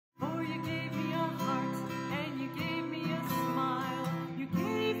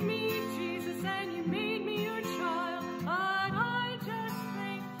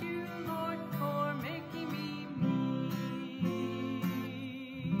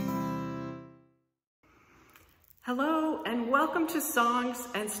Hello and welcome to Songs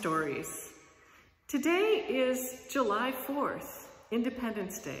and Stories. Today is July 4th,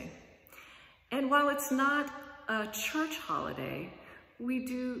 Independence Day. And while it's not a church holiday, we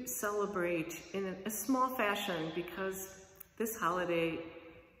do celebrate in a small fashion because this holiday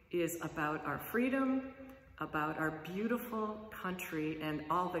is about our freedom, about our beautiful country and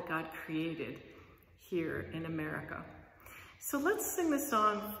all that God created here in America. So let's sing the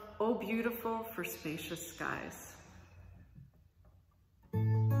song, "Oh Beautiful for Spacious Skies."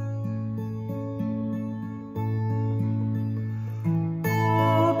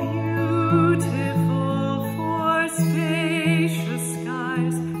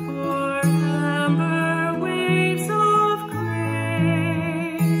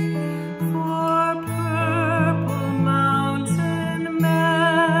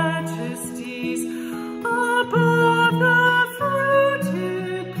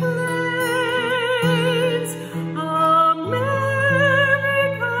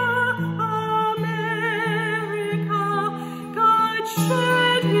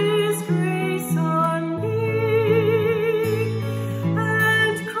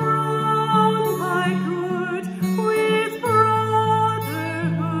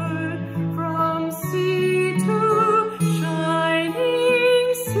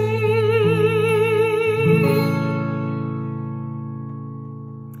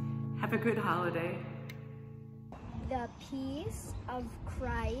 Have a good holiday. The peace of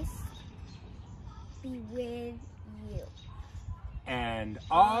Christ be with you. And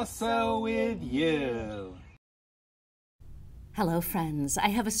also with you. Hello, friends. I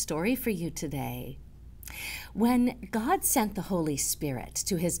have a story for you today. When God sent the Holy Spirit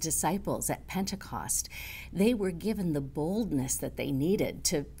to his disciples at Pentecost, they were given the boldness that they needed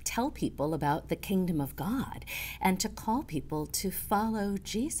to tell people about the kingdom of God and to call people to follow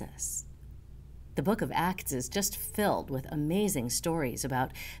Jesus. The book of Acts is just filled with amazing stories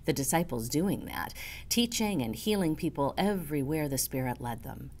about the disciples doing that, teaching and healing people everywhere the Spirit led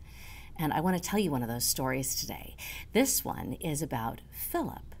them. And I want to tell you one of those stories today. This one is about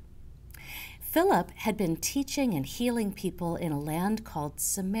Philip. Philip had been teaching and healing people in a land called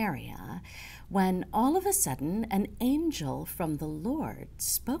Samaria when all of a sudden an angel from the Lord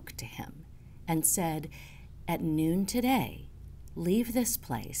spoke to him and said, "At noon today, leave this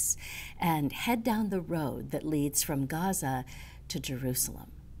place and head down the road that leads from Gaza to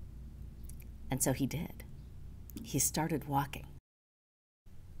Jerusalem." And so he did. He started walking.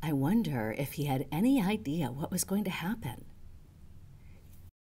 I wonder if he had any idea what was going to happen.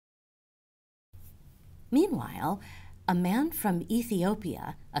 Meanwhile, a man from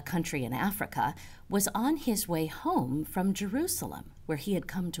Ethiopia, a country in Africa, was on his way home from Jerusalem, where he had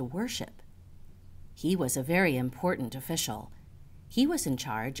come to worship. He was a very important official. He was in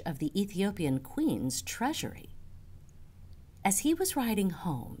charge of the Ethiopian queen's treasury. As he was riding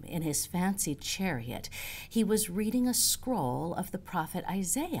home in his fancy chariot, he was reading a scroll of the prophet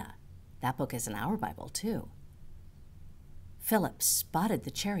Isaiah. That book is in our Bible, too. Philip spotted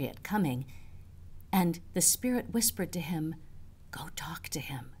the chariot coming, and the Spirit whispered to him, "Go talk to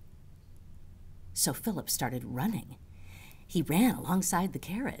him." So Philip started running. He ran alongside the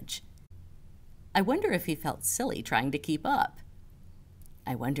carriage. I wonder if he felt silly trying to keep up.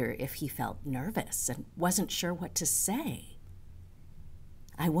 I wonder if he felt nervous and wasn't sure what to say.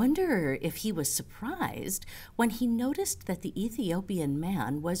 I wonder if he was surprised when he noticed that the Ethiopian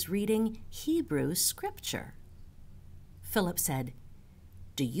man was reading Hebrew scripture. Philip said,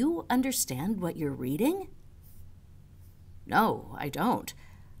 "Do you understand what you're reading?" "No, I don't.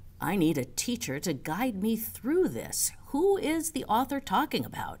 I need a teacher to guide me through this. Who is the author talking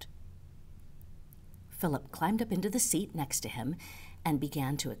about?" Philip climbed up into the seat next to him and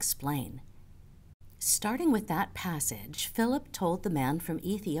began to explain. Starting with that passage, Philip told the man from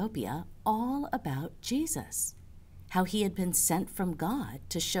Ethiopia all about Jesus, how he had been sent from God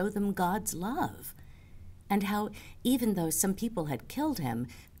to show them God's love, and how even though some people had killed him,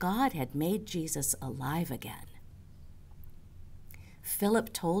 God had made Jesus alive again.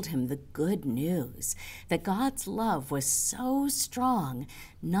 Philip told him the good news, that God's love was so strong,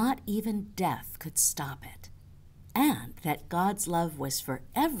 not even death could stop it, and that God's love was for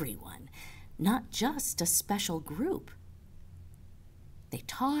everyone, not just a special group. They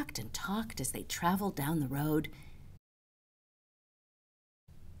talked and talked as they traveled down the road.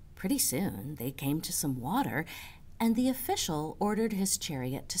 Pretty soon, they came to some water, and the official ordered his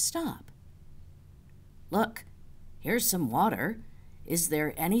chariot to stop. "Look, here's some water. Is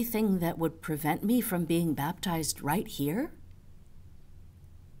there anything that would prevent me from being baptized right here?"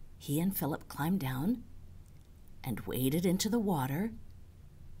 He and Philip climbed down and waded into the water,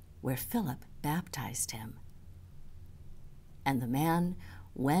 where Philip baptized him. and the man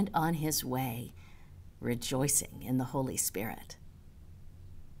went on his way, rejoicing in the Holy Spirit.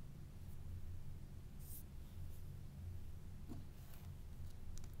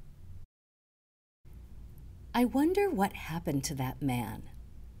 I wonder what happened to that man.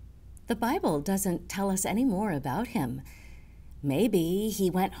 The Bible doesn't tell us any more about him. Maybe he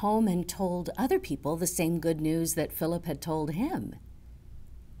went home and told other people the same good news that Philip had told him.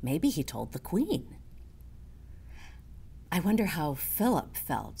 Maybe he told the queen. I wonder how Philip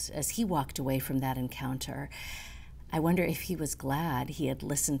felt as he walked away from that encounter. I wonder if he was glad he had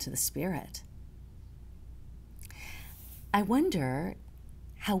listened to the Spirit. I wonder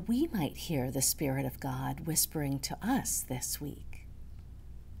how we might hear the Spirit of God whispering to us this week.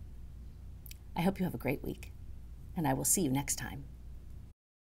 I hope you have a great week, and I will see you next time.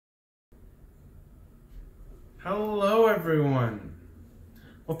 Hello, everyone.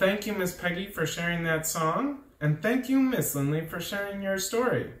 Well, thank you, Miss Peggy, for sharing that song, and thank you, Miss Lindley, for sharing your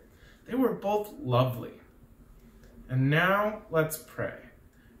story. They were both lovely. And now, let's pray.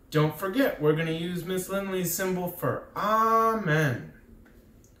 Don't forget, we're going to use Miss Lindley's symbol for Amen.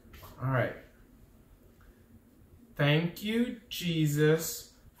 All right. Thank you,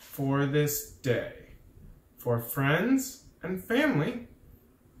 Jesus, for this day, for friends and family,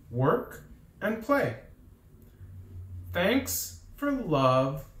 work and play. Thanks for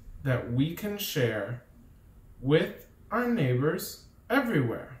love that we can share with our neighbors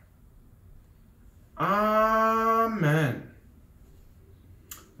everywhere. Amen.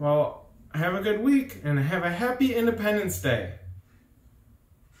 Well, have a good week and have a happy Independence Day.